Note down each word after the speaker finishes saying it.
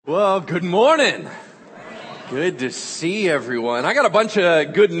Well, good morning. Good to see everyone. I got a bunch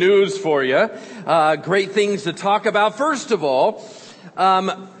of good news for you. Great things to talk about. First of all,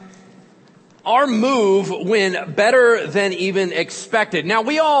 our move went better than even expected. Now,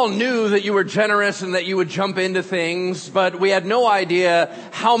 we all knew that you were generous and that you would jump into things, but we had no idea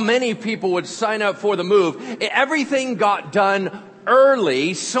how many people would sign up for the move. Everything got done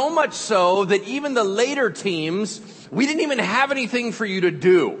early, so much so that even the later teams, we didn't even have anything for you to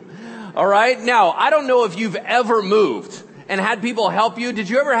do. All right? Now, I don't know if you've ever moved and had people help you. Did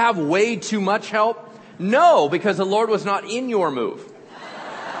you ever have way too much help? No, because the Lord was not in your move.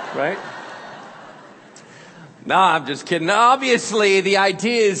 Right? No, I'm just kidding. Obviously, the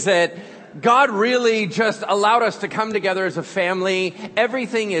idea is that God really just allowed us to come together as a family.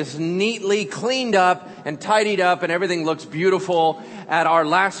 Everything is neatly cleaned up and tidied up, and everything looks beautiful at our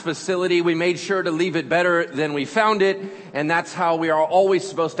last facility. We made sure to leave it better than we found it, and that's how we are always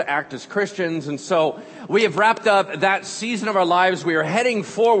supposed to act as Christians. And so we have wrapped up that season of our lives. We are heading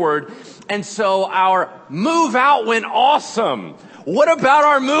forward, and so our move out went awesome. What about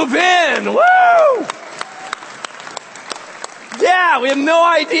our move in? Woo! Yeah, we have no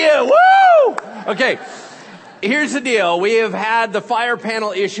idea. Woo! Okay, here's the deal. We have had the fire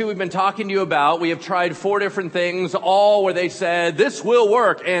panel issue we've been talking to you about. We have tried 4 different things, all where they said, this will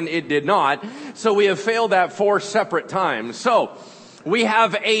work, and it did not. So we have failed that 4 separate times. So we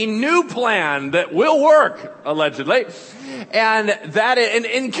have a new plan that will work, allegedly. And that, and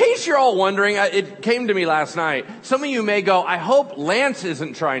in case you're all wondering, it came to me last night. Some of you may go, I hope Lance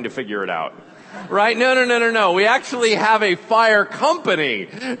isn't trying to figure it out. Right? No. We actually have a fire company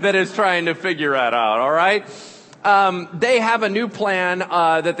that is trying to figure that out. All right? They have a new plan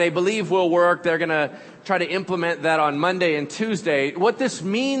that they believe will work. They're going to try to implement that on Monday and Tuesday. What this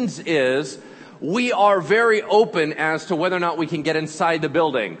means is we are very open as to whether or not we can get inside the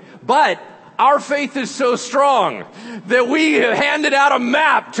building. But our faith is so strong that we handed out a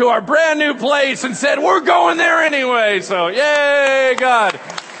map to our brand new place and said, we're going there anyway. So, yay, God.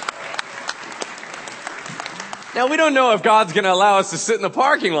 Now, we don't know if God's going to allow us to sit in the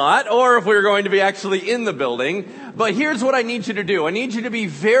parking lot or if we're going to be actually in the building. But here's what I need you to do. I need you to be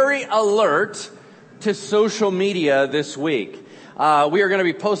very alert to social media this week. We are going to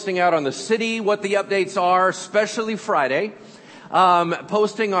be posting out on the city what the updates are, especially Friday.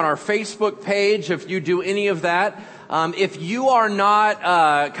 Posting on our Facebook page if you do any of that. If you are not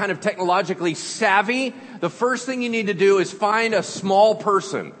kind of technologically savvy, the first thing you need to do is find a small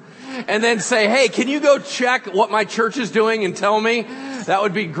person. And then say, hey, can you go check what my church is doing and tell me? That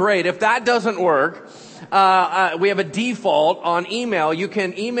would be great. If that doesn't work, we have a default on email. You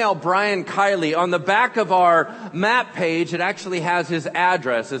can email Brian Kiley. On the back of our map page, it actually has his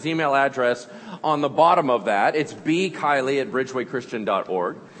address, his email address on the bottom of that. It's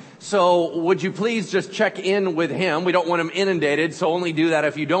bkiley@bridgewaychristian.org. So would you please just check in with him? We don't want him inundated, so only do that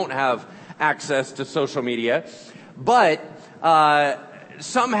if you don't have access to social media. But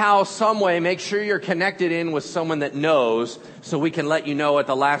somehow, some way, make sure you're connected in with someone that knows so we can let you know at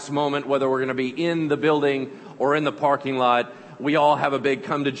the last moment whether we're going to be in the building or in the parking lot. We all have a big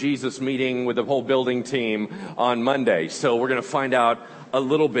come to Jesus meeting with the whole building team on Monday. So we're going to find out a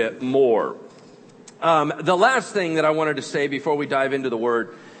little bit more. The last thing that I wanted to say before we dive into the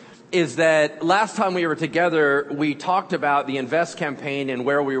Word is that last time we were together, we talked about the Invest campaign and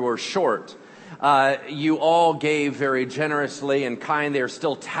where we were short. You all gave very generously and kind. They're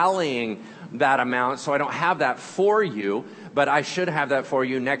still tallying that amount, so I don't have that for you, but I should have that for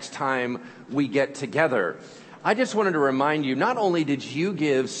you next time we get together. I just wanted to remind you, not only did you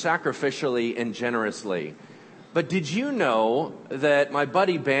give sacrificially and generously, but did you know that my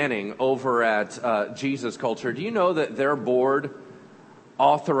buddy Banning over at Jesus Culture, do you know that their board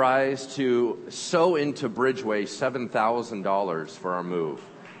authorized to sow into Bridgeway $7,000 for our move?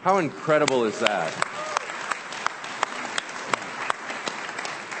 How incredible is that?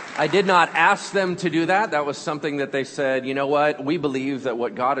 I did not ask them to do that. That was something that they said, you know what? We believe that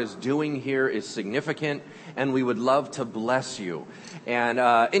what God is doing here is significant, and we would love to bless you. And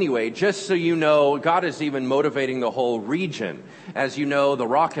anyway, just so you know, God is even motivating the whole region. As you know, The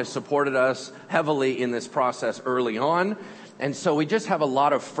Rock has supported us heavily in this process early on. And so we just have a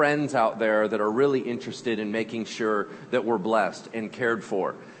lot of friends out there that are really interested in making sure that we're blessed and cared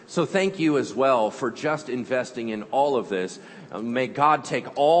for. So thank you as well for just investing in all of this. May God take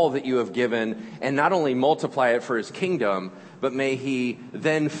all that you have given and not only multiply it for his kingdom, but may he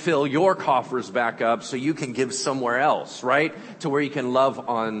then fill your coffers back up so you can give somewhere else, right? To where you can love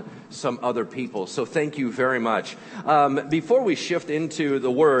on some other people. So thank you very much. Before we shift into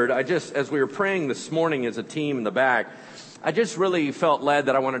the Word, as we were praying this morning as a team in the back, I just really felt led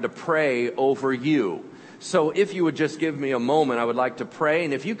that I wanted to pray over you. So if you would just give me a moment, I would like to pray.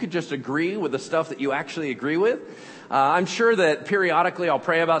 And if you could just agree with the stuff that you actually agree with, I'm sure that periodically I'll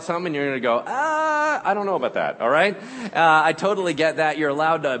pray about something and you're going to go, I don't know about that. All right. I totally get that. You're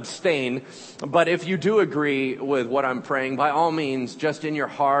allowed to abstain. But if you do agree with what I'm praying, by all means, just in your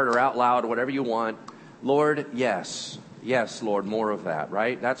heart or out loud, whatever you want, Lord, yes. Yes, Lord, more of that,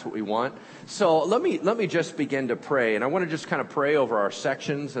 right? That's what we want. So let me just begin to pray. And I want to just kind of pray over our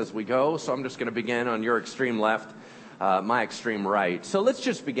sections as we go. So I'm just going to begin on your extreme left, my extreme right. So let's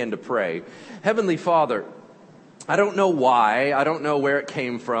just begin to pray. Heavenly Father, I don't know why. I don't know where it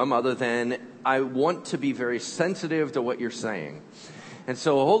came from other than I want to be very sensitive to what you're saying. And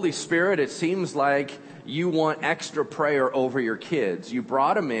so, Holy Spirit, it seems like you want extra prayer over your kids. You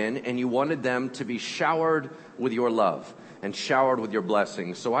brought them in and you wanted them to be showered with your love and showered with your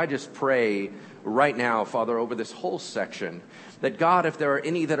blessings. So I just pray right now, Father, over this whole section, that God, if there are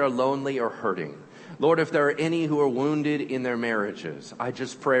any that are lonely or hurting, Lord, if there are any who are wounded in their marriages, I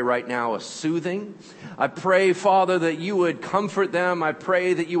just pray right now a soothing. I pray, Father, that you would comfort them. I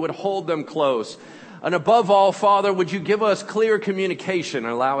pray that you would hold them close. And above all, Father, would you give us clear communication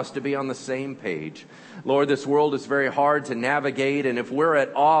and allow us to be on the same page? Lord, this world is very hard to navigate, and if we're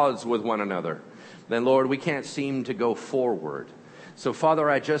at odds with one another, then, Lord, we can't seem to go forward. So, Father,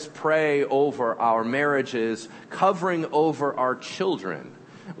 I just pray over our marriages, covering over our children.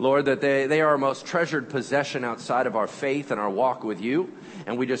 Lord, that they are our most treasured possession outside of our faith and our walk with you.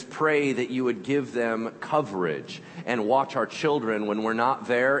 And we just pray that you would give them coverage and watch our children when we're not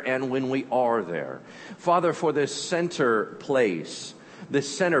there and when we are there. Father, for this center place,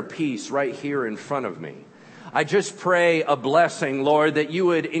 this centerpiece right here in front of me, I just pray a blessing, Lord, that you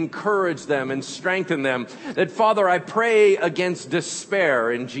would encourage them and strengthen them. That, Father, I pray against despair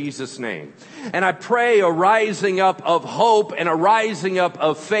in Jesus' name. And I pray a rising up of hope and a rising up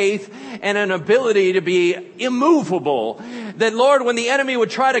of faith and an ability to be immovable. That, Lord, when the enemy would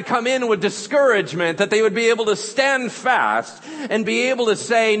try to come in with discouragement, that they would be able to stand fast and be able to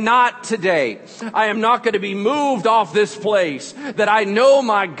say, not today. I am not going to be moved off this place. That I know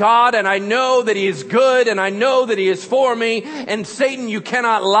my God and I know that he is good and I know that he is for me. And Satan, you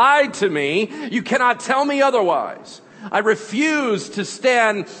cannot lie to me. You cannot tell me otherwise. I refuse to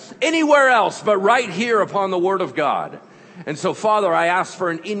stand anywhere else but right here upon the Word of God. And so, Father, I ask for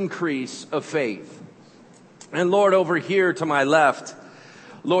an increase of faith. And Lord, over here to my left,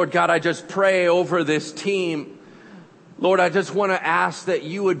 Lord God, I just pray over this team. Lord, I just want to ask that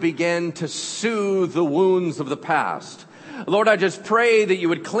you would begin to soothe the wounds of the past. Lord, I just pray that you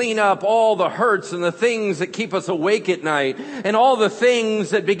would clean up all the hurts and the things that keep us awake at night and all the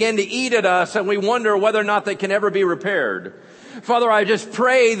things that begin to eat at us and we wonder whether or not they can ever be repaired. Father, I just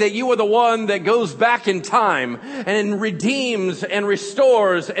pray that you are the one that goes back in time and redeems and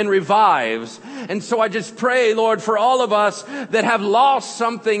restores and revives. And so I just pray, Lord, for all of us that have lost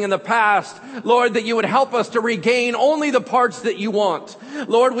something in the past, Lord, that you would help us to regain only the parts that you want.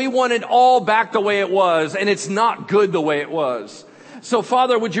 Lord, we want it all back the way it was, and it's not good the way it was. So,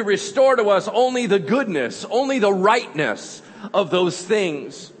 Father, would you restore to us only the goodness, only the rightness of those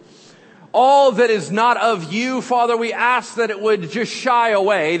things? All that is not of you, Father, we ask that it would just shy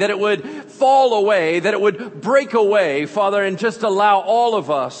away, that it would fall away, that it would break away, Father, and just allow all of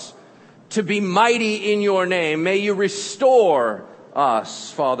us to be mighty in your name. May you restore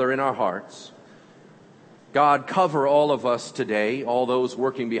us, Father, in our hearts. God, cover all of us today, all those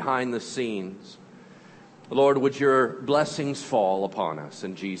working behind the scenes. Lord, would your blessings fall upon us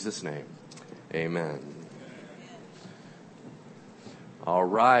in Jesus' name. Amen. All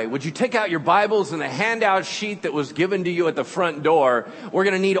right. Would you take out your Bibles and the handout sheet that was given to you at the front door? We're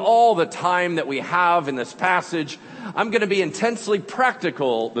going to need all the time that we have in this passage. I'm going to be intensely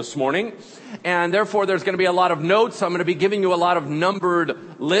practical this morning, and therefore there's going to be a lot of notes. I'm going to be giving you a lot of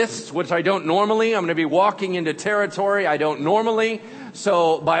numbered lists, which I don't normally. I'm going to be walking into territory I don't normally.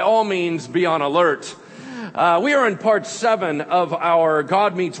 So by all means, be on alert. We are in part 7 of our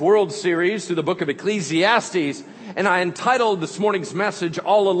God Meets World series through the book of Ecclesiastes. And I entitled this morning's message,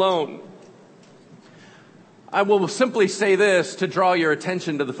 All Alone. I will simply say this to draw your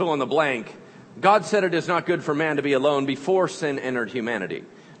attention to the fill in the blank. God said it is not good for man to be alone before sin entered humanity.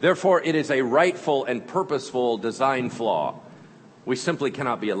 Therefore, it is a rightful and purposeful design flaw. We simply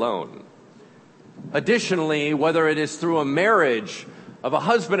cannot be alone. Additionally, whether it is through a marriage of a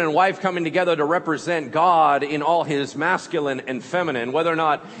husband and wife coming together to represent God in all his masculine and feminine, whether or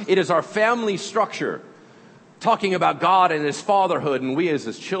not it is our family structure, talking about God and his fatherhood and we as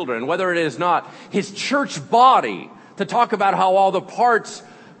his children, whether it is not his church body to talk about how all the parts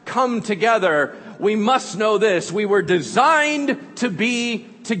come together, we must know this: we were designed to be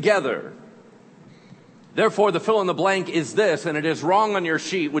together. Therefore, the fill in the blank is this, and it is wrong on your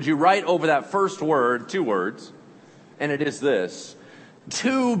sheet. Would you write over that first word, 2 words? And it is this: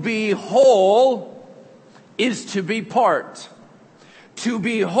 to be whole is to be part. To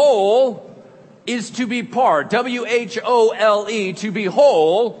be whole is to be part. W-H-O-L-E, to be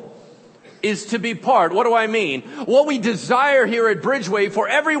whole is to be part. What do I mean? What we desire here at Bridgeway for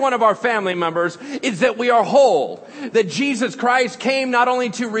every one of our family members is that we are whole. That Jesus Christ came not only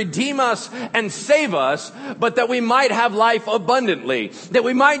to redeem us and save us, but that we might have life abundantly. That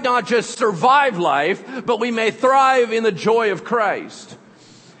we might not just survive life, but we may thrive in the joy of Christ.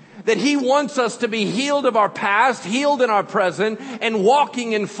 That He wants us to be healed of our past, healed in our present, and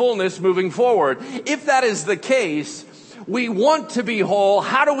walking in fullness moving forward. If that is the case, we want to be whole.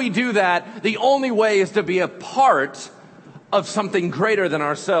 How do we do that? The only way is to be a part of something greater than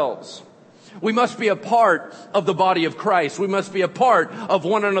ourselves. We must be a part of the body of Christ. We must be a part of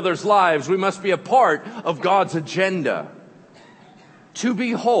one another's lives. We must be a part of God's agenda. To be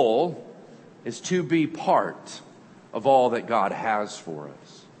whole is to be part of all that God has for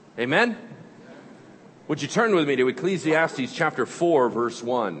us. Amen? Would you turn with me to Ecclesiastes chapter 4, verse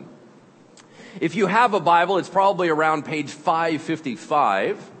 1. If you have a Bible, it's probably around page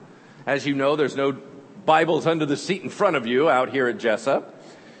 555. As you know, there's no Bibles under the seat in front of you out here at Jessup.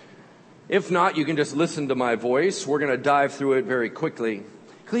 If not, you can just listen to my voice. We're going to dive through it very quickly.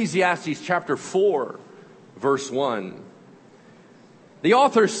 Ecclesiastes chapter 4, verse 1. The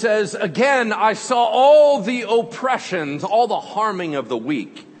author says, "Again, I saw all the oppressions, all the harming of the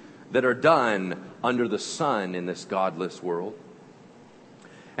weak that are done under the sun in this godless world.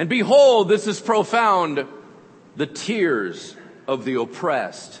 And behold, this is profound, the tears of the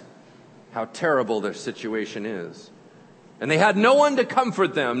oppressed, how terrible their situation is. And they had no one to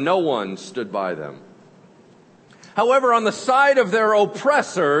comfort them, no one stood by them. However, on the side of their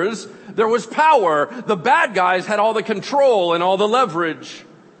oppressors, there was power. The bad guys had all the control and all the leverage.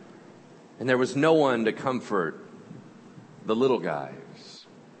 And there was no one to comfort the little guys.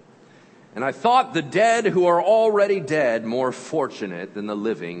 And I thought the dead who are already dead more fortunate than the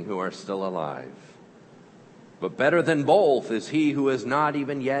living who are still alive. But better than both is he who has not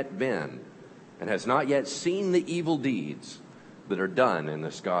even yet been and has not yet seen the evil deeds that are done in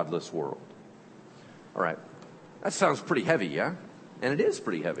this godless world." All right, that sounds pretty heavy, yeah? And it is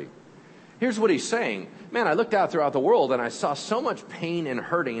pretty heavy. Here's what he's saying. Man, I looked out throughout the world and I saw so much pain and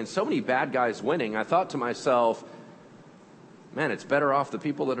hurting and so many bad guys winning. I thought to myself, man, it's better off the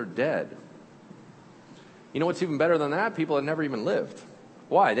people that are dead. You know what's even better than that? People that never even lived.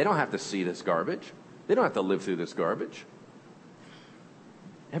 Why? They don't have to see this garbage. They don't have to live through this garbage.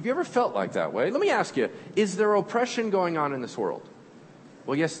 Have you ever felt like that way? Let me ask you, is there oppression going on in this world?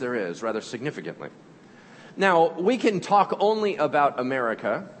 Well, yes, there is, rather significantly. Now, we can talk only about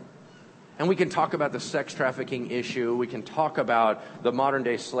America, and we can talk about the sex trafficking issue. We can talk about the modern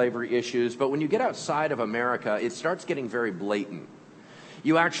day slavery issues. But when you get outside of America, it starts getting very blatant.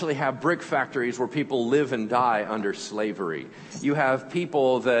 You actually have brick factories where people live and die under slavery. You have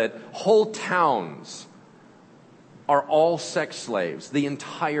people that whole towns are all sex slaves, the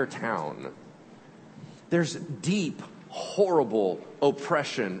entire town. There's deep, horrible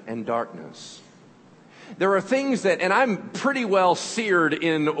oppression and darkness. There are things that, and I'm pretty well seared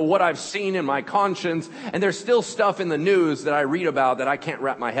in what I've seen in my conscience, and there's still stuff in the news that I read about that I can't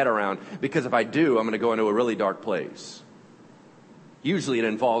wrap my head around, because if I do, I'm going to go into a really dark place. Usually it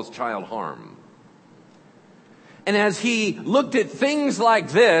involves child harm. And as he looked at things like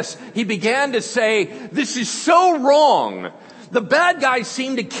this, he began to say, this is so wrong. The bad guys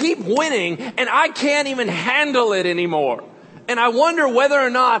seem to keep winning, and I can't even handle it anymore. And I wonder whether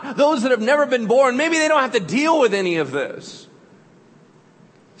or not those that have never been born, maybe they don't have to deal with any of this.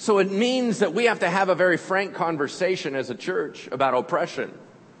 So it means that we have to have a very frank conversation as a church about oppression.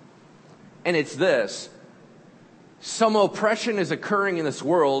 And it's this. Some oppression is occurring in this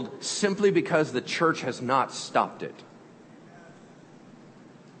world simply because the church has not stopped it.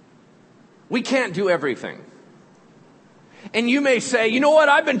 We can't do everything. And you may say, you know what,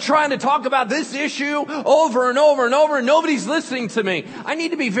 I've been trying to talk about this issue over and over and over, and nobody's listening to me. I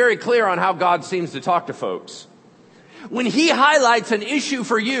need to be very clear on how God seems to talk to folks. When He highlights an issue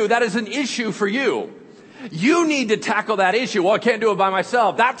for you, that is an issue for you. You need to tackle that issue. Well, I can't do it by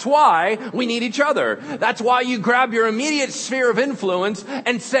myself. That's why we need each other. That's why you grab your immediate sphere of influence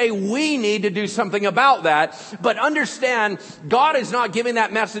and say, we need to do something about that. But understand, God is not giving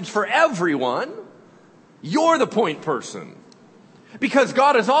that message for everyone. You're the point person. Because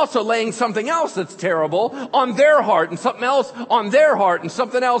God is also laying something else that's terrible on their heart, and something else on their heart, and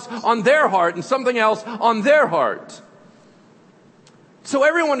something else on their heart, and something else on their heart. So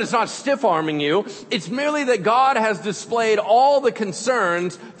everyone is not stiff-arming you. It's merely that God has displayed all the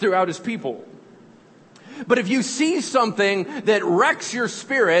concerns throughout his people. But if you see something that wrecks your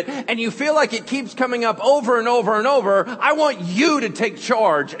spirit and you feel like it keeps coming up over and over and over, I want you to take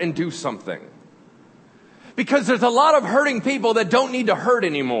charge and do something. Because there's a lot of hurting people that don't need to hurt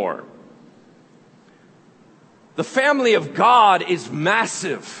anymore. The family of God is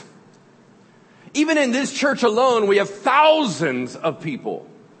massive. Even in this church alone, we have thousands of people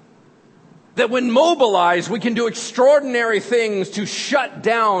that when mobilized, we can do extraordinary things to shut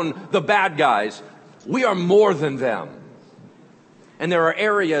down the bad guys. We are more than them. And there are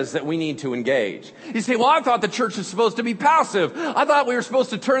areas that we need to engage. You say, well, I thought the church was supposed to be passive. I thought we were supposed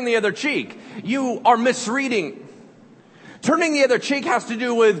to turn the other cheek. You are misreading. Turning the other cheek has to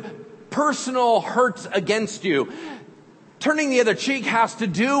do with personal hurts against you. Turning the other cheek has to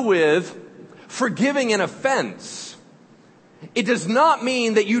do with forgiving an offense. It does not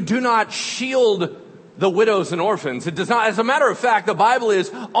mean that you do not shield the widows and orphans. It does not. As a matter of fact, the Bible is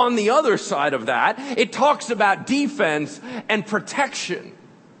on the other side of that. It talks about defense and protection.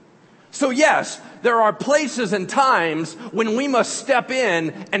 So yes, there are places and times when we must step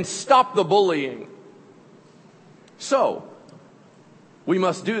in and stop the bullying. So, we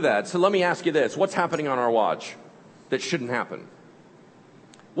must do that. So let me ask you this. What's happening on our watch that shouldn't happen?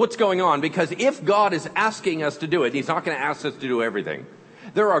 What's going on? Because if God is asking us to do it, he's not going to ask us to do everything.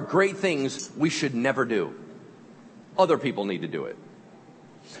 There are great things we should never do. Other people need to do it.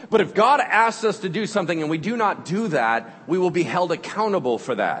 But if God asks us to do something and we do not do that, we will be held accountable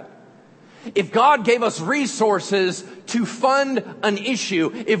for that. If God gave us resources to fund an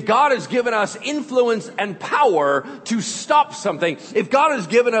issue, if God has given us influence and power to stop something, if God has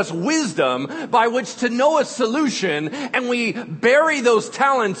given us wisdom by which to know a solution, and we bury those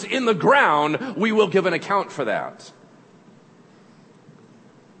talents in the ground, we will give an account for that.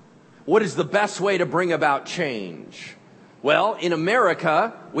 What is the best way to bring about change? Well, in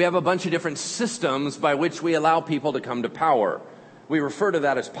America, we have a bunch of different systems by which we allow people to come to power. We refer to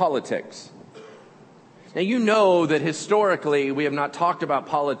that as politics. Now, you know that historically we have not talked about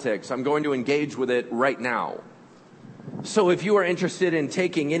politics. I'm going to engage with it right now. So if you are interested in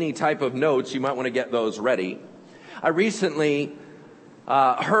taking any type of notes, you might want to get those ready. I recently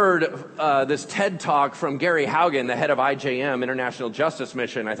heard this TED Talk from Gary Haugen, the head of IJM, International Justice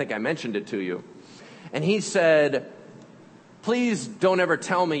Mission. I think I mentioned it to you. And he said, please don't ever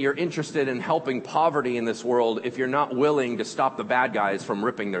tell me you're interested in helping poverty in this world if you're not willing to stop the bad guys from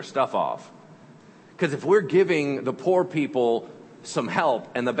ripping their stuff off. Because if we're giving the poor people some help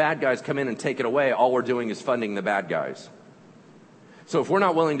and the bad guys come in and take it away, all we're doing is funding the bad guys. So if we're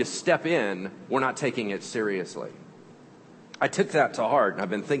not willing to step in, we're not taking it seriously. I took that to heart, and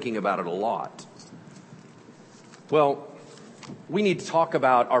I've been thinking about it a lot. Well, we need to talk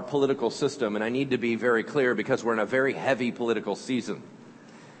about our political system, and I need to be very clear because we're in a very heavy political season.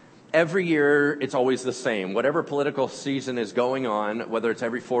 Every year, it's always the same. Whatever political season is going on, whether it's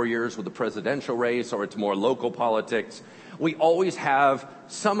every 4 years with the presidential race or it's more local politics, we always have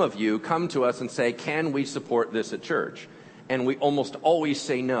some of you come to us and say, can we support this at church? And we almost always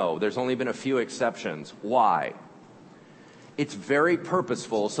say no. There's only been a few exceptions. Why? It's very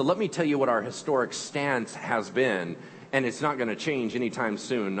purposeful. So let me tell you what our historic stance has been, and it's not going to change anytime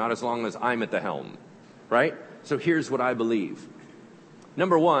soon, not as long as I'm at the helm, right? So here's what I believe.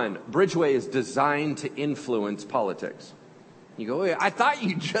 Number one, Bridgeway is designed to influence politics. You go, I thought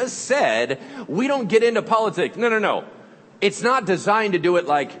you just said we don't get into politics. No. It's not designed to do it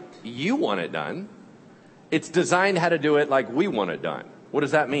like you want it done. It's designed how to do it like we want it done. What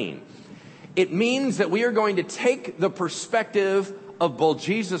does that mean? It means that we are going to take the perspective of both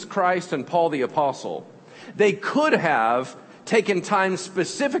Jesus Christ and Paul the Apostle. They could have taken time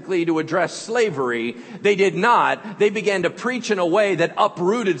specifically to address slavery. They did not. They began to preach in a way that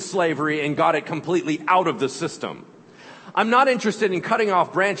uprooted slavery and got it completely out of the system. I'm not interested in cutting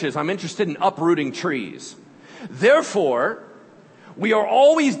off branches. I'm interested in uprooting trees. Therefore, we are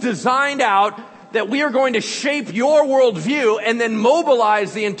always designed out that we are going to shape your worldview and then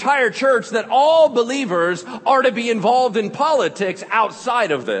mobilize the entire church that all believers are to be involved in politics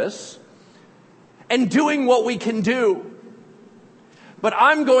outside of this and doing what we can do. But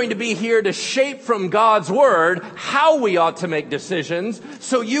I'm going to be here to shape from God's Word how we ought to make decisions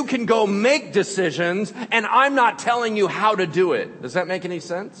so you can go make decisions, and I'm not telling you how to do it. Does that make any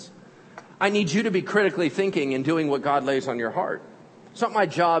sense? I need you to be critically thinking and doing what God lays on your heart. It's not my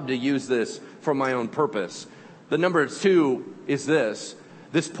job to use this for my own purpose. The number 2 is this.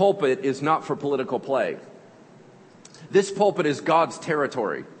 This pulpit is not for political play. This pulpit is God's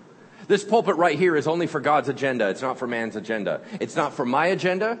territory. This pulpit right here is only for God's agenda. It's not for man's agenda. It's not for my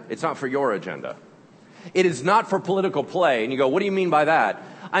agenda. It's not for your agenda. It is not for political play. And you go, what do you mean by that?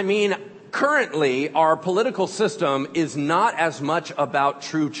 I mean, currently, our political system is not as much about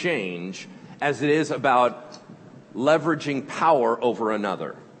true change as it is about leveraging power over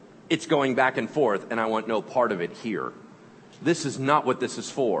another. It's going back and forth, and I want no part of it here. This is not what this is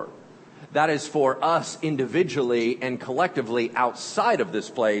for. That is for us individually and collectively outside of this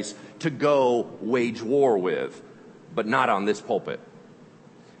place to go wage war with, but not on this pulpit.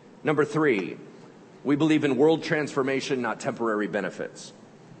 Number 3, we believe in world transformation, not temporary benefits.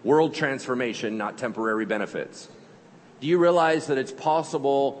 World transformation, not temporary benefits. Do you realize that it's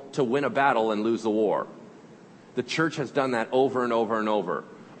possible to win a battle and lose the war? The church has done that over and over and over.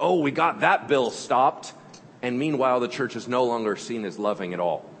 Oh, we got that bill stopped. And meanwhile, the church is no longer seen as loving at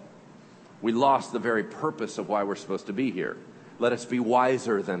all. We lost the very purpose of why we're supposed to be here. Let us be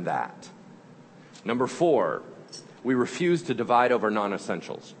wiser than that. Number 4, we refuse to divide over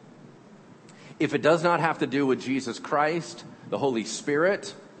non-essentials. If it does not have to do with Jesus Christ, the Holy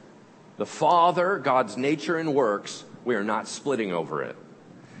Spirit, the Father, God's nature and works, we are not splitting over it.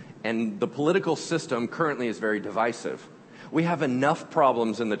 And the political system currently is very divisive. We have enough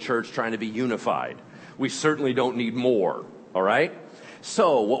problems in the church trying to be unified. We certainly don't need more, all right?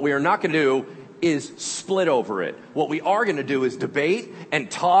 So what we are not going to do is split over it. What we are going to do is debate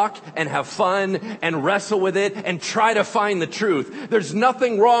and talk and have fun and wrestle with it and try to find the truth. There's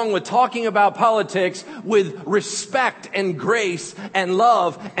nothing wrong with talking about politics with respect and grace and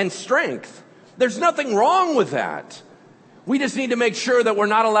love and strength. There's nothing wrong with that. We just need to make sure that we're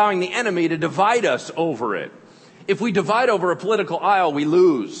not allowing the enemy to divide us over it. If we divide over a political aisle, we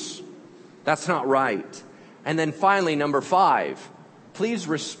lose. That's not right. And then finally, number 5, please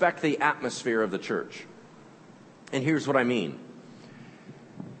respect the atmosphere of the church. And here's what I mean.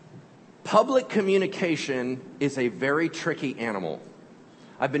 Public communication is a very tricky animal.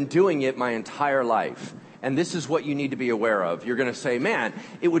 I've been doing it my entire life. And this is what you need to be aware of. You're going to say, man,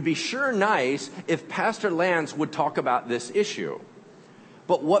 it would be sure nice if Pastor Lance would talk about this issue.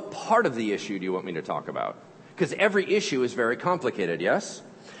 But what part of the issue do you want me to talk about? Because every issue is very complicated, yes?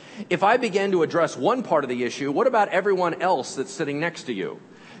 If I begin to address one part of the issue, what about everyone else that's sitting next to you?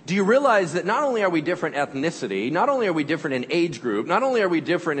 Do you realize that not only are we different ethnicity, not only are we different in age group, not only are we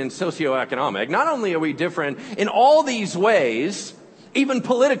different in socioeconomic, not only are we different in all these ways, even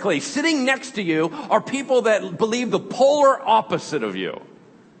politically, sitting next to you are people that believe the polar opposite of you.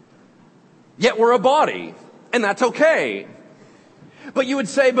 Yet we're a body, and that's okay. But you would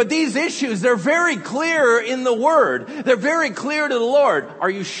say, but these issues, they're very clear in the Word. They're very clear to the Lord. Are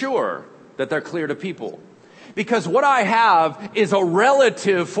you sure that they're clear to people? Because what I have is a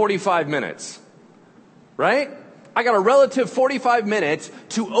relative 45 minutes, right? I got a relative 45 minutes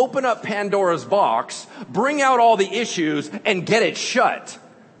to open up Pandora's box, bring out all the issues, and get it shut.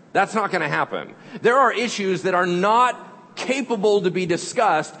 That's not going to happen. There are issues that are not capable to be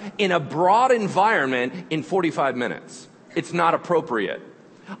discussed in a broad environment in 45 minutes. It's not appropriate.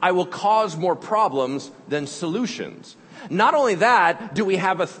 I will cause more problems than solutions. Not only that, do we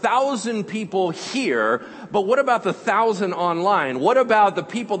have 1,000 people here, but what about the 1,000 online? What about the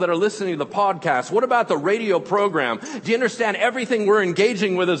people that are listening to the podcast? What about the radio program? Do you understand everything we're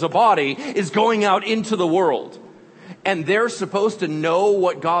engaging with as a body is going out into the world? And they're supposed to know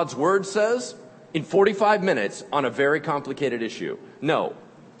what God's Word says in 45 minutes on a very complicated issue? No.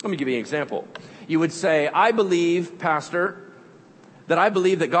 Let me give you an example. You would say, I believe, Pastor, that I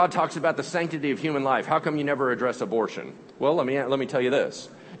believe that God talks about the sanctity of human life. How come you never address abortion? Well, let me tell you this.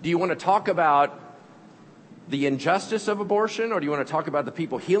 Do you want to talk about the injustice of abortion, or do you want to talk about the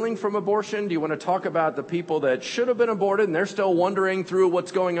people healing from abortion? Do you want to talk about the people that should have been aborted and they're still wondering through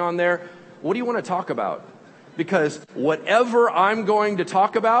what's going on there? What do you want to talk about? Because whatever I'm going to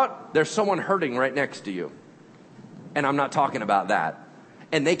talk about, there's someone hurting right next to you. And I'm not talking about that.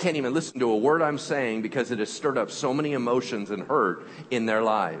 And they can't even listen to a word I'm saying because it has stirred up so many emotions and hurt in their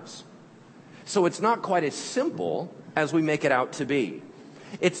lives. So it's not quite as simple as we make it out to be.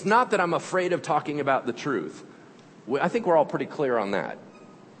 It's not that I'm afraid of talking about the truth. I think we're all pretty clear on that.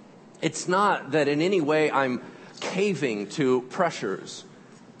 It's not that in any way I'm caving to pressures.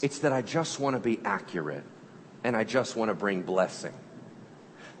 It's that I just want to be accurate and I just want to bring blessing.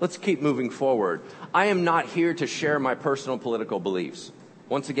 Let's keep moving forward. I am not here to share my personal political beliefs.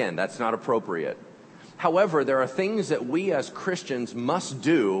 Once again, that's not appropriate. However, there are things that we as Christians must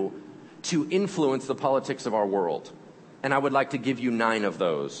do to influence the politics of our world. And I would like to give you 9 of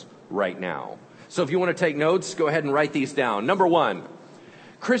those right now. So if you want to take notes, go ahead and write these down. Number one,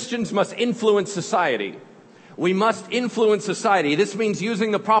 Christians must influence society. We must influence society. This means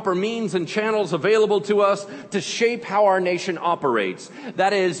using the proper means and channels available to us to shape how our nation operates.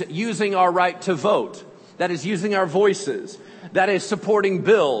 That is using our right to vote. That is using our voices. That is supporting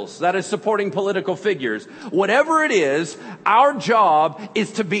bills. That is supporting political figures. Whatever it is, our job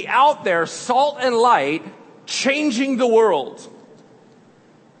is to be out there, salt and light, changing the world.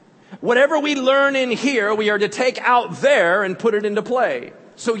 Whatever we learn in here, we are to take out there and put it into play.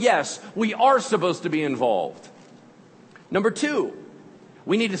 So yes, we are supposed to be involved. Number two,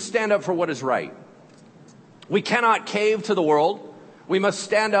 we need to stand up for what is right. We cannot cave to the world. We must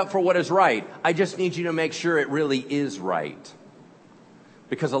stand up for what is right. I just need you to make sure it really is right.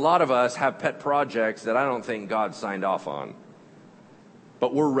 Because a lot of us have pet projects that I don't think God signed off on.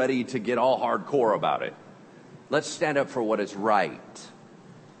 But we're ready to get all hardcore about it. Let's stand up for what is right.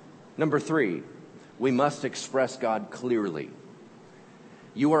 Number three, we must express God clearly.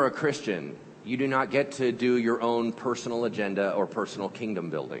 You are a Christian. You do not get to do your own personal agenda or personal kingdom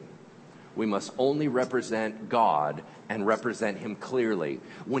building. We must only represent God and represent Him clearly.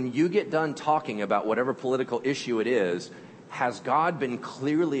 When you get done talking about whatever political issue it is, has God been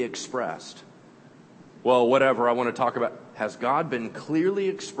clearly expressed? Well, whatever I want to talk about. Has God been clearly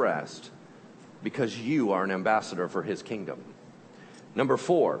expressed? Because you are an ambassador for His kingdom. Number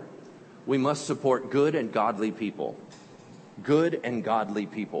four, we must support good and godly people. Good and godly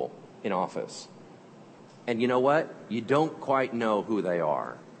people in office. And you know what? You don't quite know who they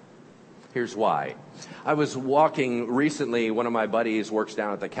are. Here's why. I was walking recently, one of my buddies works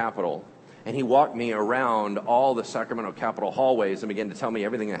down at the Capitol, and he walked me around all the Sacramento Capitol hallways and began to tell me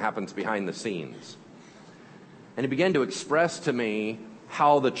everything that happens behind the scenes. And he began to express to me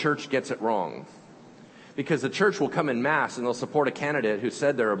how the church gets it wrong. Because the church will come in mass and they'll support a candidate who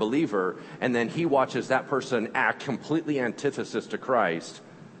said they're a believer, and then he watches that person act completely antithesis to Christ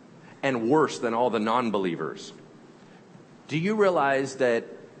and worse than all the non-believers. Do you realize that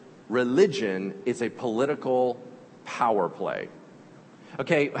religion is a political power play?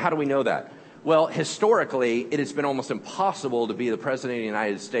 Okay, how do we know that? Well, historically, it has been almost impossible to be the president of the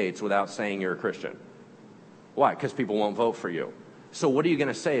United States without saying you're a Christian. Why? Because people won't vote for you. So what are you going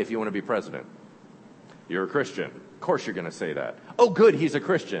to say if you want to be president? You're a Christian. Of course you're going to say that. Oh, good, he's a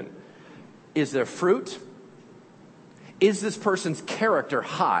Christian. Is there fruit? Is this person's character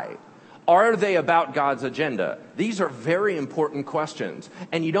high? Are they about God's agenda? These are very important questions.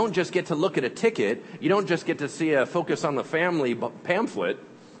 And you don't just get to look at a ticket. You don't just get to see a Focus on the Family pamphlet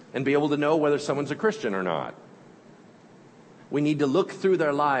and be able to know whether someone's a Christian or not. We need to look through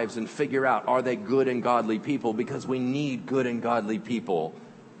their lives and figure out, are they good and godly people? Because we need good and godly people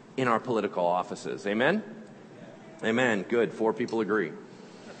in our political offices. Amen? Amen. Good. 4 people agree.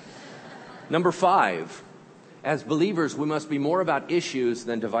 Number 5, as believers, we must be more about issues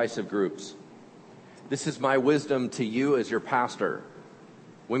than divisive groups. This is my wisdom to you as your pastor.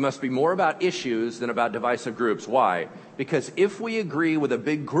 We must be more about issues than about divisive groups. Why? Because if we agree with a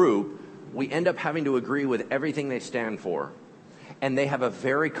big group, we end up having to agree with everything they stand for. And they have a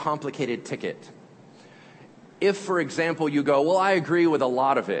very complicated ticket. If, for example, you go, well, I agree with a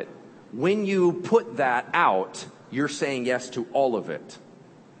lot of it. When you put that out, you're saying yes to all of it.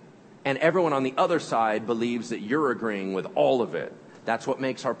 And everyone on the other side believes that you're agreeing with all of it. That's what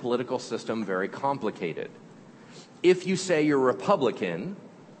makes our political system very complicated. If you say you're Republican,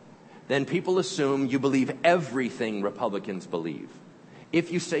 then people assume you believe everything Republicans believe.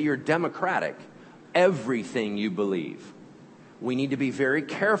 If you say you're Democratic, everything you believe. We need to be very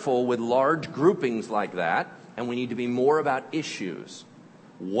careful with large groupings like that, and we need to be more about issues.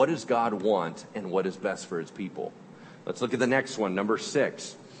 What does God want, and what is best for His people? Let's look at the next one, number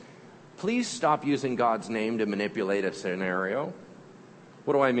 6. Please stop using God's name to manipulate a scenario.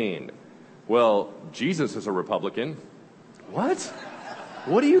 What do I mean? Well, Jesus is a Republican. What?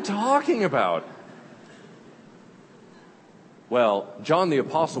 What are you talking about? Well, John the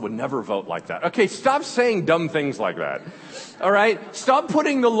Apostle would never vote like that. Okay, stop saying dumb things like that. All right? Stop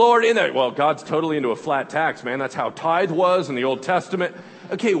putting the Lord in there. Well, God's totally into a flat tax, man. That's how tithe was in the Old Testament.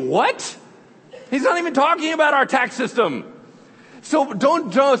 Okay, what? He's not even talking about our tax system. So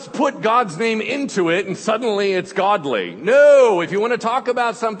don't just put God's name into it and suddenly it's godly. No, if you want to talk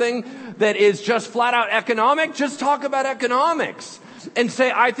about something that is just flat out economic, just talk about economics. And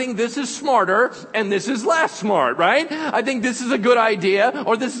say, I think this is smarter and this is less smart, right? I think this is a good idea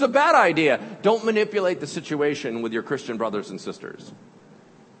or this is a bad idea. Don't manipulate the situation with your Christian brothers and sisters.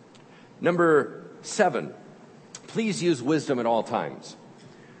 Number 7, please use wisdom at all times.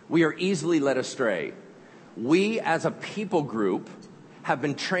 We are easily led astray. We as a people group have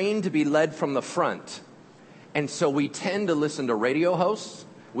been trained to be led from the front. And so we tend to listen to radio hosts.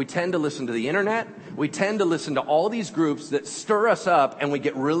 We tend to listen to the internet. We tend to listen to all these groups that stir us up and we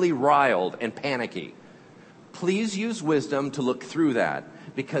get really riled and panicky. Please use wisdom to look through that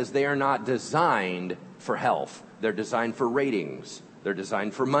because they are not designed for health. They're designed for ratings. They're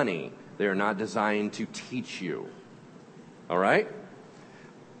designed for money. They are not designed to teach you. All right?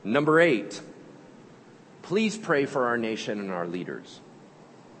 Number 8, please pray for our nation and our leaders.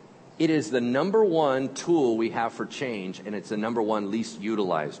 It is the number one tool we have for change, and it's the number one least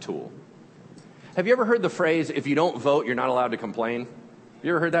utilized tool. Have you ever heard the phrase, if you don't vote, you're not allowed to complain?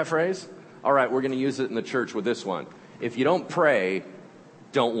 You ever heard that phrase? All right, we're going to use it in the church with this one. If you don't pray,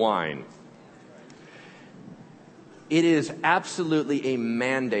 don't whine. It is absolutely a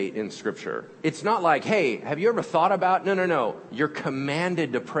mandate in Scripture. It's not like, hey, have you ever thought about? No. You're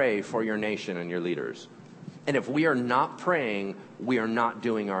commanded to pray for your nation and your leaders. And if we are not praying, we are not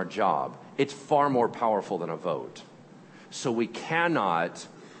doing our job. It's far more powerful than a vote. So we cannot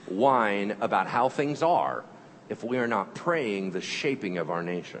whine about how things are if we are not praying the shaping of our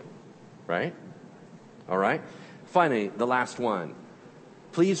nation. Right? All right? Finally, the last one.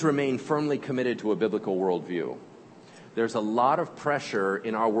 Please remain firmly committed to a biblical worldview. There's a lot of pressure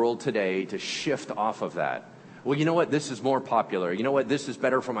in our world today to shift off of that. Well, you know what? This is more popular. You know what? This is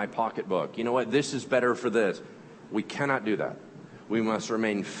better for my pocketbook. You know what? This is better for this. We cannot do that. We must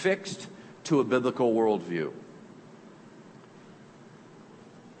remain fixed to a biblical worldview.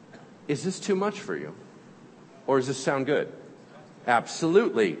 Is this too much for you? Or does this sound good?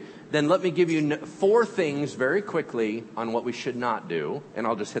 Absolutely. Then let me give you 4 things very quickly on what we should not do, and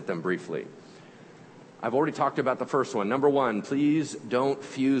I'll just hit them briefly. I've already talked about the first one. Number 1, please don't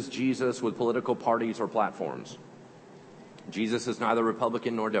fuse Jesus with political parties or platforms. Jesus is neither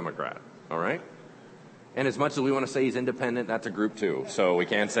Republican nor Democrat, all right? And as much as we want to say he's independent, that's a group too, so we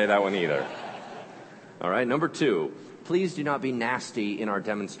can't say that one either. All right, number 2, please do not be nasty in our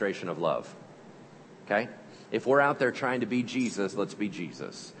demonstration of love, okay? If we're out there trying to be Jesus, let's be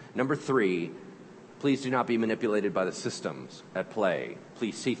Jesus. Number 3, please do not be manipulated by the systems at play.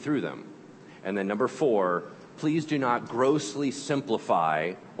 Please see through them. And then number 4, please do not grossly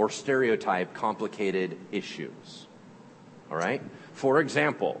simplify or stereotype complicated issues. All right? For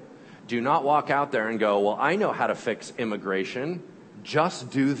example, do not walk out there and go, well, I know how to fix immigration. Just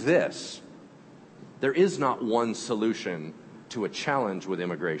do this. There is not one solution to a challenge with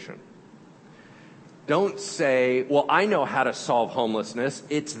immigration. Don't say, well, I know how to solve homelessness.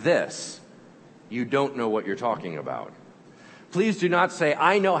 It's this. You don't know what you're talking about. Please do not say,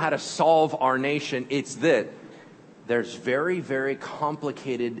 I know how to solve our nation. It's that. There's very, very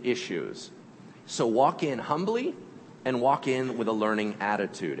complicated issues. So walk in humbly and walk in with a learning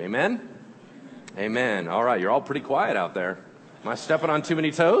attitude. Amen? Amen. All right. You're all pretty quiet out there. Am I stepping on too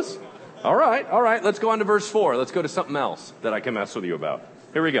many toes? All right. Let's go on to verse 4. Let's go to something else that I can mess with you about.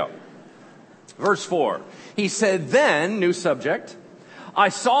 Here we go. Verse 4. He said, then, new subject, I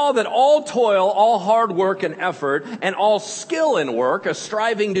saw that all toil, all hard work and effort, and all skill in work, a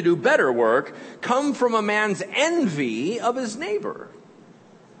striving to do better work, come from a man's envy of his neighbor.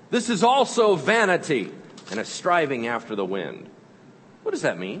 This is also vanity and a striving after the wind. What does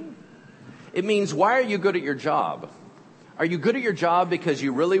that mean? It means, why are you good at your job? Are you good at your job because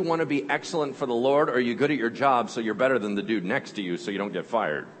you really want to be excellent for the Lord, or are you good at your job so you're better than the dude next to you so you don't get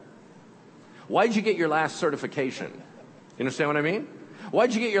fired? Why did you get your last certification? You understand what I mean? Why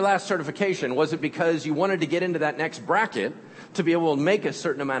did you get your last certification? Was it because you wanted to get into that next bracket to be able to make a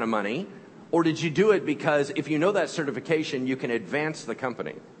certain amount of money? Or did you do it because if you know that certification, you can advance the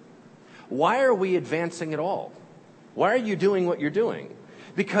company? Why are we advancing at all? Why are you doing what you're doing?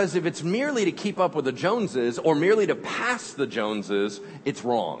 Because if it's merely to keep up with the Joneses or merely to pass the Joneses, it's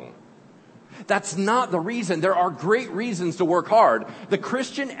wrong. That's not the reason. There are great reasons to work hard. The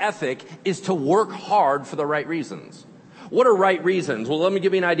Christian ethic is to work hard for the right reasons. What are right reasons? Well, let me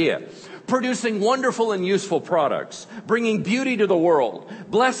give you an idea. Producing wonderful and useful products, bringing beauty to the world,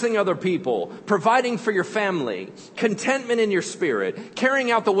 blessing other people, providing for your family, contentment in your spirit, carrying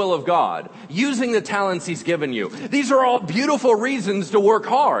out the will of God, using the talents He's given you. These are all beautiful reasons to work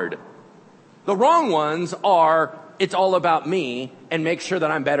hard. The wrong ones are, it's all about me and make sure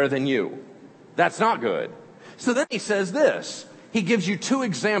that I'm better than you. That's not good. So then he says this. He gives you 2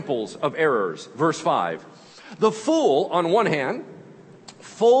 examples of errors. Verse 5. The fool, on one hand,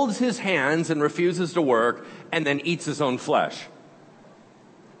 folds his hands and refuses to work and then eats his own flesh.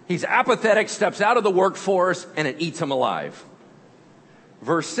 He's apathetic, steps out of the workforce, and it eats him alive.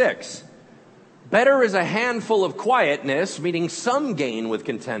 Verse 6. Better is a handful of quietness, meaning some gain with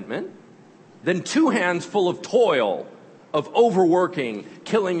contentment, than 2 hands full of toil, of overworking,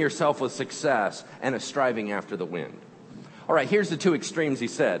 killing yourself with success, and a striving after the wind. All right, here's the two extremes he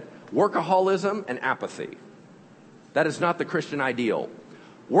said. Workaholism and apathy. That is not the Christian ideal.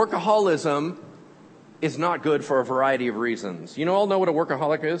 Workaholism is not good for a variety of reasons. You all know what a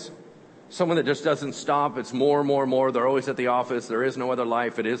workaholic is? Someone that just doesn't stop. It's more, more, more. They're always at the office. There is no other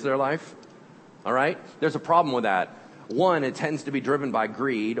life. It is their life. All right? There's a problem with that. One, it tends to be driven by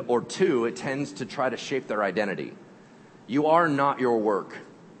greed. Or two, it tends to try to shape their identity. You are not your work.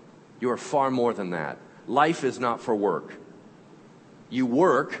 You are far more than that. Life is not for work. You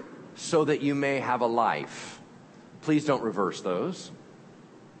work so that you may have a life. Please don't reverse those.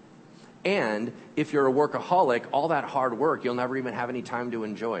 And if you're a workaholic, all that hard work, you'll never even have any time to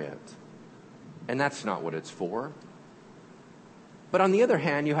enjoy it. And that's not what it's for. But on the other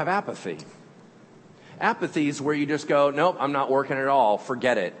hand, you have apathy. Apathy is where you just go, nope, I'm not working at all.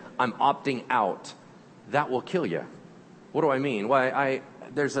 Forget it. I'm opting out. That will kill you. What do I mean? Well,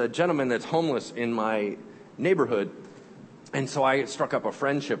 there's a gentleman that's homeless in my neighborhood. And so I struck up a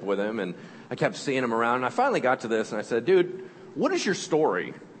friendship with him, and I kept seeing him around. And I finally got to this, and I said, dude, what is your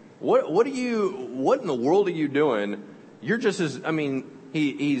story? What in the world are you doing? You're just as,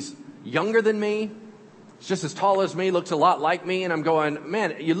 he's younger than me. He's just as tall as me, looks a lot like me. And I'm going,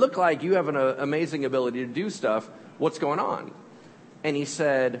 man, you look like you have an amazing ability to do stuff. What's going on? And he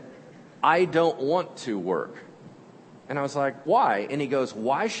said, I don't want to work. And I was like, why? And he goes,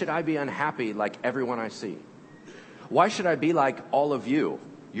 why should I be unhappy like everyone I see? Why should I be like all of you?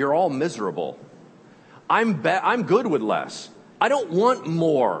 You're all miserable. I'm good with less. I don't want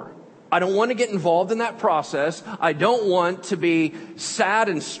more. I don't want to get involved in that process. I don't want to be sad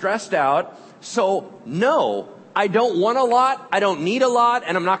and stressed out. So no, I don't want a lot. I don't need a lot.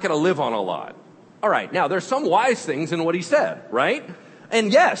 And I'm not going to live on a lot. All right. Now there's some wise things in what he said, right?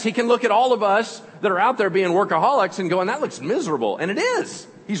 And yes, he can look at all of us that are out there being workaholics and going, that looks miserable. And it is.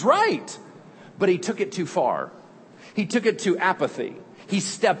 He's right. But he took it too far. He took it to apathy. He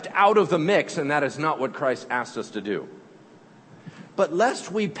stepped out of the mix, and that is not what Christ asked us to do. But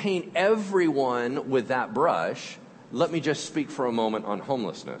lest we paint everyone with that brush, let me just speak for a moment on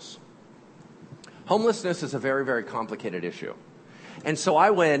homelessness. Homelessness is a very, very complicated issue. And so I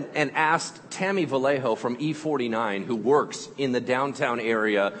went and asked Tammy Vallejo from E49, who works in the downtown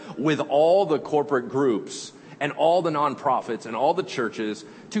area with all the corporate groups and all the nonprofits and all the churches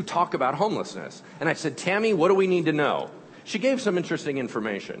to talk about homelessness. And I said, Tammy, what do we need to know? She gave some interesting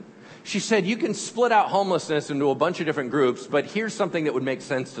information. She said, you can split out homelessness into a bunch of different groups, but here's something that would make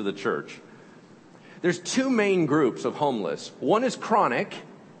sense to the church. There's two main groups of homeless. One is chronic,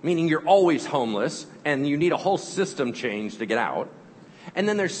 meaning you're always homeless and you need a whole system change to get out. And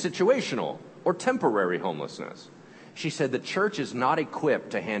then there's situational or temporary homelessness. She said the church is not equipped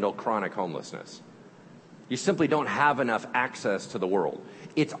to handle chronic homelessness. You simply don't have enough access to the world.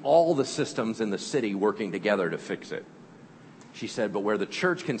 It's all the systems in the city working together to fix it. She said, but where the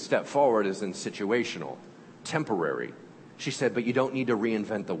church can step forward is in situational, temporary. She said, but you don't need to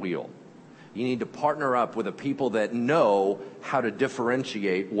reinvent the wheel. You need to partner up with the people that know how to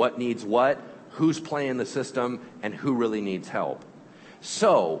differentiate what needs what, who's playing the system, and who really needs help.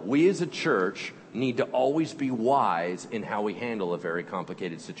 So we as a church need to always be wise in how we handle a very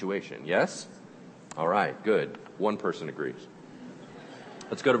complicated situation. Yes? All right, good. One person agrees.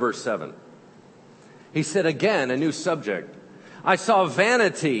 Let's go to verse 7. He said again, a new subject. I saw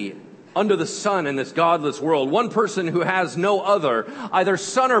vanity under the sun in this godless world. One person who has no other, either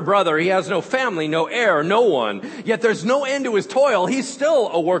son or brother. He has no family, no heir, no one. Yet there's no end to his toil. He's still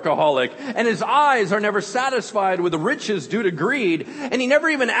a workaholic. And his eyes are never satisfied with the riches due to greed. And he never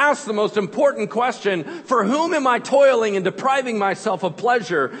even asks the most important question, for whom am I toiling and depriving myself of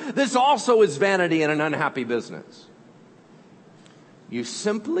pleasure? This also is vanity and an unhappy business. You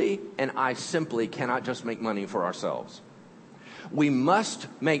simply and I simply cannot just make money for ourselves. We must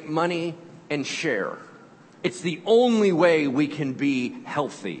make money and share. It's the only way we can be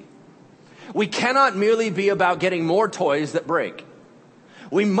healthy. We cannot merely be about getting more toys that break.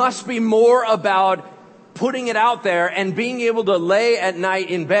 We must be more about putting it out there and being able to lay at night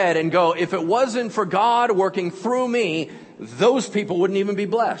in bed and go, if it wasn't for God working through me, those people wouldn't even be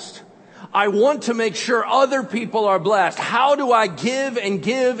blessed. I want to make sure other people are blessed. How do I give and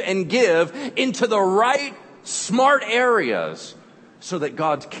give and give into the right smart areas so that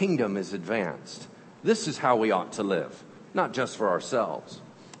God's kingdom is advanced? This is how we ought to live, not just for ourselves.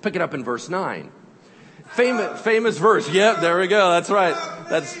 Pick it up in verse 9. Famous verse. Yep, there we go. That's right.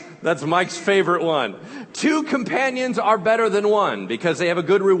 That's Mike's favorite one. 2 companions are better than one because they have a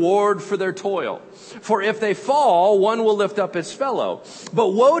good reward for their toil. For if they fall, one will lift up his fellow. But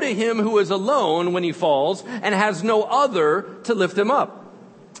woe to him who is alone when he falls and has no other to lift him up.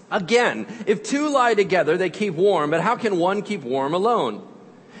 Again, if 2 lie together, they keep warm, but how can one keep warm alone?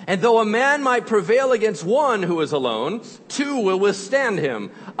 And though a man might prevail against one who is alone, 2 will withstand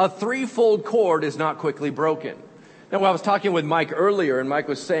him. A 3-fold cord is not quickly broken. Now, I was talking with Mike earlier, and Mike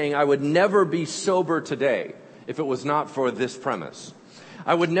was saying, I would never be sober today if it was not for this premise.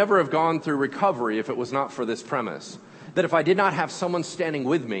 I would never have gone through recovery if it was not for this premise. That if I did not have someone standing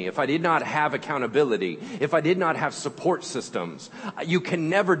with me, if I did not have accountability, if I did not have support systems, you can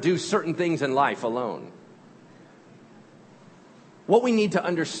never do certain things in life alone. What we need to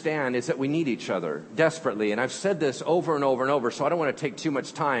understand is that we need each other desperately. And I've said this over and over and over, so I don't want to take too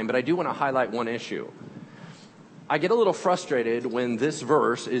much time, but I do want to highlight one issue. I get a little frustrated when this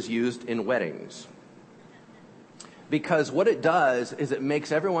verse is used in weddings. Because what it does is it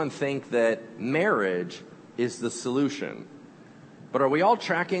makes everyone think that marriage is the solution. But are we all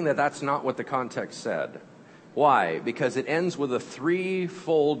tracking that that's not what the context said? Why? Because it ends with a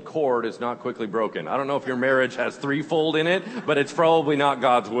 3-fold cord is not quickly broken. I don't know if your marriage has 3-fold in it, but it's probably not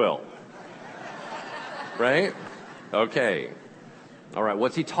God's will. Right? Okay. All right,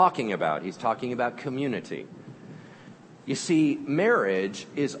 what's he talking about? He's talking about community. You see, marriage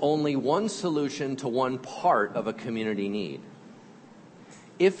is only one solution to one part of a community need.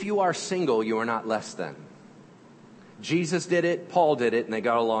 If you are single, you are not less than. Jesus did it, Paul did it, and they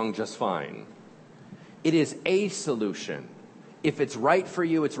got along just fine. It is a solution. If it's right for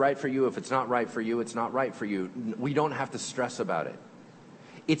you, it's right for you. If it's not right for you, it's not right for you. We don't have to stress about it.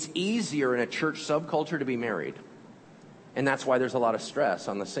 It's easier in a church subculture to be married. And that's why there's a lot of stress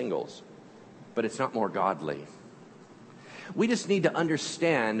on the singles. But it's not more godly. We just need to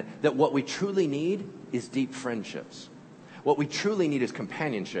understand that what we truly need is deep friendships. What we truly need is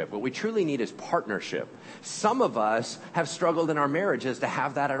companionship. What we truly need is partnership. Some of us have struggled in our marriages to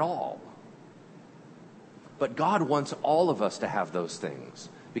have that at all. But God wants all of us to have those things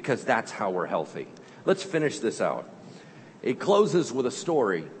because that's how we're healthy. Let's finish this out. It closes with a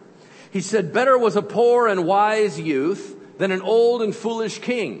story. He said, better was a poor and wise youth than an old and foolish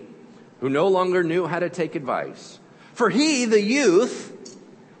king who no longer knew how to take advice. For he, the youth,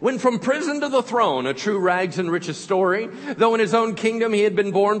 went from prison to the throne, a true rags and riches story, though in his own kingdom he had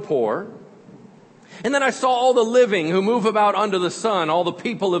been born poor. And then I saw all the living who move about under the sun, all the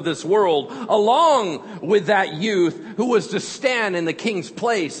people of this world, along with that youth who was to stand in the king's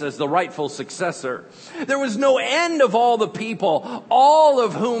place as the rightful successor. There was no end of all the people, all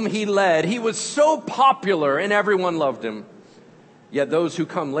of whom he led. He was so popular and everyone loved him. Yet those who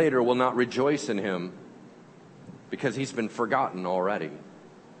come later will not rejoice in him because he's been forgotten already.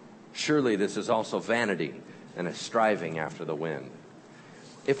 Surely this is also vanity and a striving after the wind.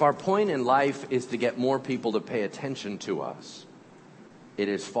 If our point in life is to get more people to pay attention to us, it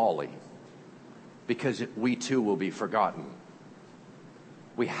is folly, because we too will be forgotten.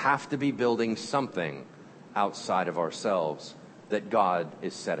 We have to be building something outside of ourselves that God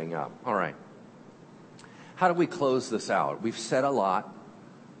is setting up. All right. How do we close this out? We've said a lot.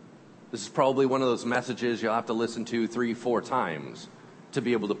 This is probably one of those messages you'll have to listen to 3-4 times to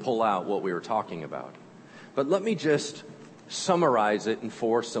be able to pull out what we were talking about. But let me just summarize it in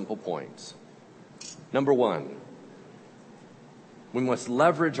 4 simple points. Number 1, we must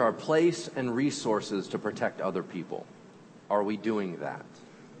leverage our place and resources to protect other people. Are we doing that?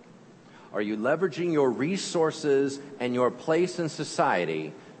 Are you leveraging your resources and your place in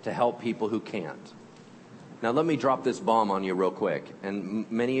society to help people who can't? Now let me drop this bomb on you real quick, and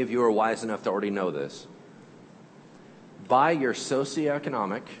many of you are wise enough to already know this. By your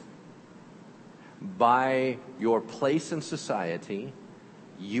socioeconomic, by your place in society,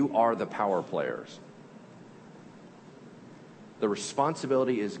 you are the power players. The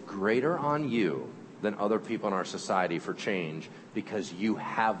responsibility is greater on you than other people in our society for change because you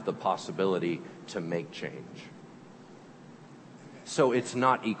have the possibility to make change. So it's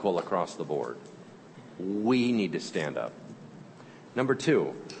not equal across the board. We need to stand up. Number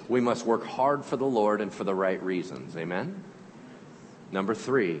 2, we must work hard for the Lord and for the right reasons. Amen? Number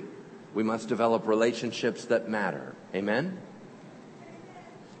 3, we must develop relationships that matter. Amen?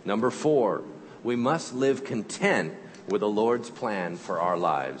 Number 4, we must live content with the Lord's plan for our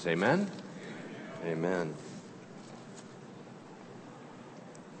lives. Amen? Amen.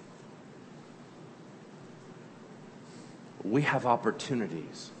 We have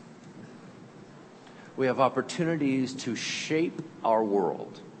opportunities. We have opportunities to shape our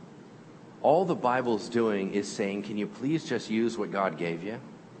world. All the Bible's doing is saying, can you please just use what God gave you?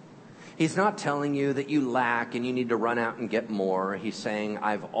 He's not telling you that you lack and you need to run out and get more. He's saying,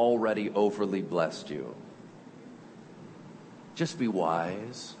 I've already overly blessed you. Just be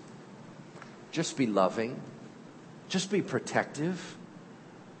wise. Just be loving. Just be protective.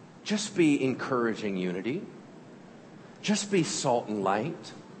 Just be encouraging unity. Just be salt and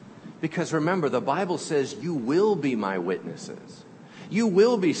light. Because remember, the Bible says you will be my witnesses. You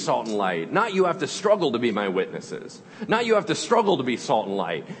will be salt and light. Not you have to struggle to be my witnesses. Not you have to struggle to be salt and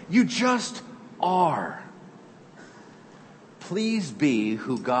light. You just are. Please be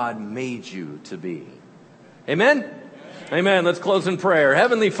who God made you to be. Amen? Amen. Let's close in prayer.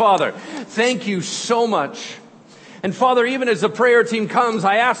 Heavenly Father, thank you so much. And Father, even as the prayer team comes,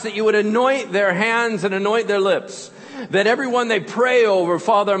 I ask that you would anoint their hands and anoint their lips. That everyone they pray over,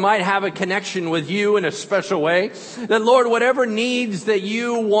 Father, might have a connection with you in a special way. That, Lord, whatever needs that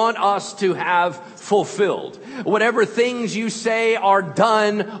you want us to have fulfilled, whatever things you say are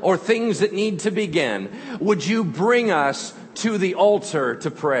done or things that need to begin, would you bring us to the altar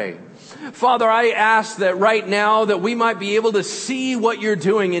to pray? Father, I ask that right now that we might be able to see what you're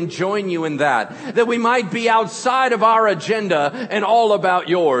doing and join you in that. That we might be outside of our agenda and all about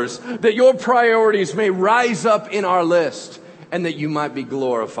yours. That your priorities may rise up in our list and that you might be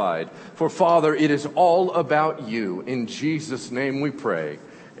glorified. For Father, it is all about you. In Jesus' name we pray.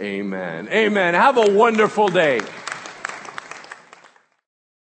 Amen. Amen. Have a wonderful day.